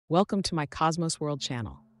Welcome to my Cosmos World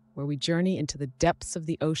channel, where we journey into the depths of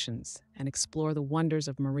the oceans and explore the wonders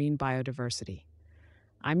of marine biodiversity.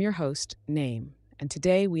 I'm your host, Name, and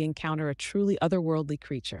today we encounter a truly otherworldly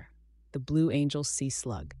creature, the blue angel sea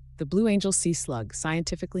slug. The blue angel sea slug,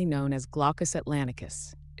 scientifically known as Glaucus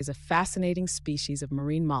atlanticus, is a fascinating species of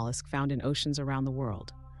marine mollusk found in oceans around the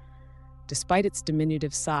world. Despite its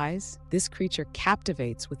diminutive size, this creature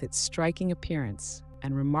captivates with its striking appearance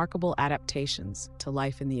and remarkable adaptations to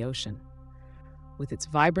life in the ocean. With its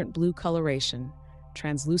vibrant blue coloration,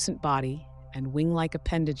 translucent body, and wing-like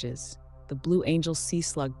appendages, the blue angel sea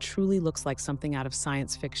slug truly looks like something out of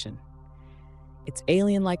science fiction. Its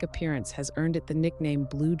alien-like appearance has earned it the nickname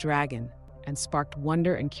Blue Dragon and sparked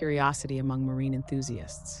wonder and curiosity among marine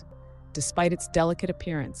enthusiasts. Despite its delicate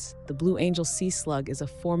appearance, the blue angel sea slug is a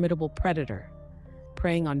formidable predator,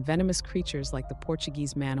 preying on venomous creatures like the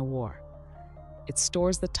Portuguese man-o'-war. It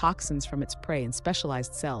stores the toxins from its prey in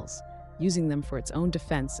specialized cells, using them for its own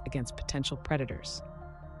defense against potential predators.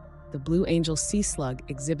 The blue angel sea slug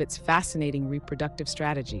exhibits fascinating reproductive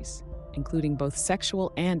strategies, including both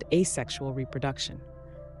sexual and asexual reproduction.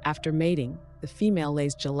 After mating, the female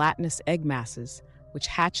lays gelatinous egg masses, which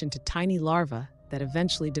hatch into tiny larvae that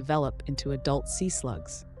eventually develop into adult sea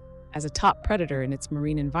slugs. As a top predator in its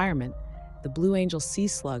marine environment, the blue angel sea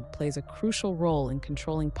slug plays a crucial role in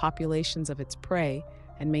controlling populations of its prey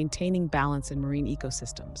and maintaining balance in marine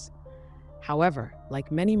ecosystems. However,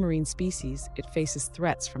 like many marine species, it faces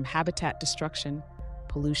threats from habitat destruction,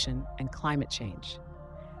 pollution, and climate change.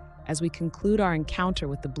 As we conclude our encounter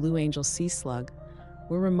with the blue angel sea slug,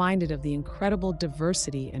 we're reminded of the incredible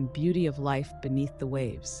diversity and beauty of life beneath the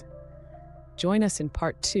waves. Join us in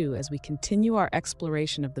part 2 as we continue our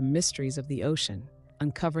exploration of the mysteries of the ocean,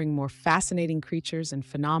 uncovering more fascinating creatures and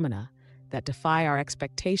phenomena that defy our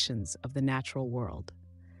expectations of the natural world.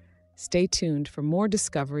 Stay tuned for more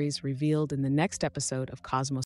discoveries revealed in the next episode of Cosmos